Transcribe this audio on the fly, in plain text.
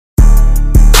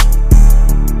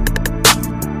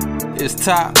It's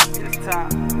top.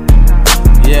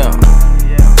 Yeah.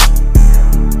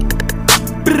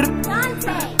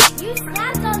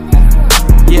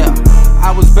 Yeah,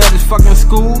 I was bad as fucking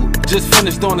school, just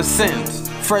finished on the sentence.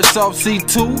 Fresh off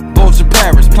C2, both to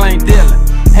Paris, plain dealing.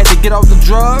 Had to get off the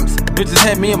drugs, bitches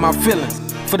had me in my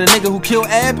feelings. For the nigga who killed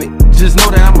Abbott, just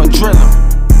know that I'ma drill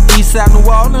him. Eastside New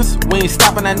Orleans, we ain't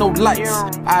stopping at no lights.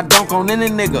 I dunk on any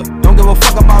nigga, don't give a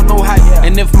fuck about no height.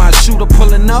 And if my shooter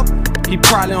pulling up, he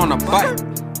probably on a bike.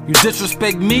 You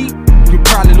disrespect me, you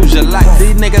probably lose your life.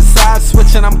 These niggas side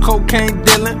switching, I'm cocaine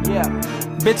dealing.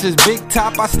 Bitches big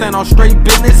top, I stand on straight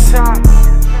business.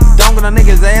 Dunking a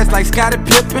nigga's ass like Scottie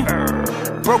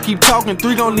Pippen. Bro keep talking,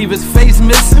 3 gon' leave his face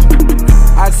missing.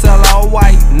 I sell all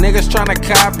white, niggas tryna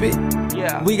copy.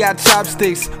 We got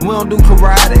chopsticks, we don't do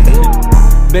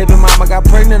karate. Baby mama got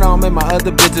pregnant on me, my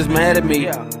other bitches mad at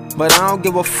me. But I don't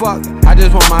give a fuck, I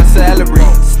just want my salary.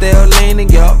 Still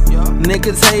leaning up,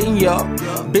 niggas hating up.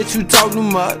 Bitch you talk too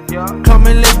much, come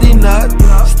and lick these nuts.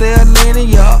 Still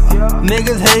leaning up,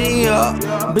 niggas hating up.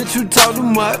 Bitch you talk too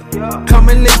much, come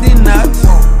and lick these nuts.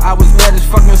 I was bad as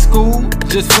fucking school,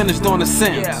 just finished on the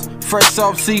sentence. Fresh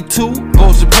off C2,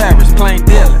 goes to Paris, plain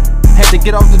dealing. Had to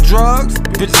get off the drugs,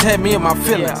 bitches had me in my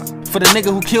feelings. For the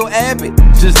nigga who killed Abbott,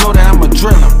 just know that I'ma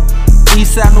drill him.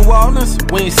 Eastside New Orleans,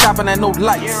 we ain't stopping at no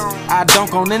lights. I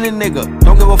dunk on any nigga,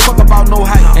 don't give a fuck about no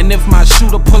height. And if my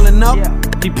shooter pulling up,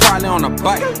 he probably on a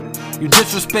bike. You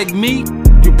disrespect me,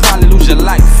 you probably lose your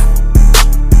life.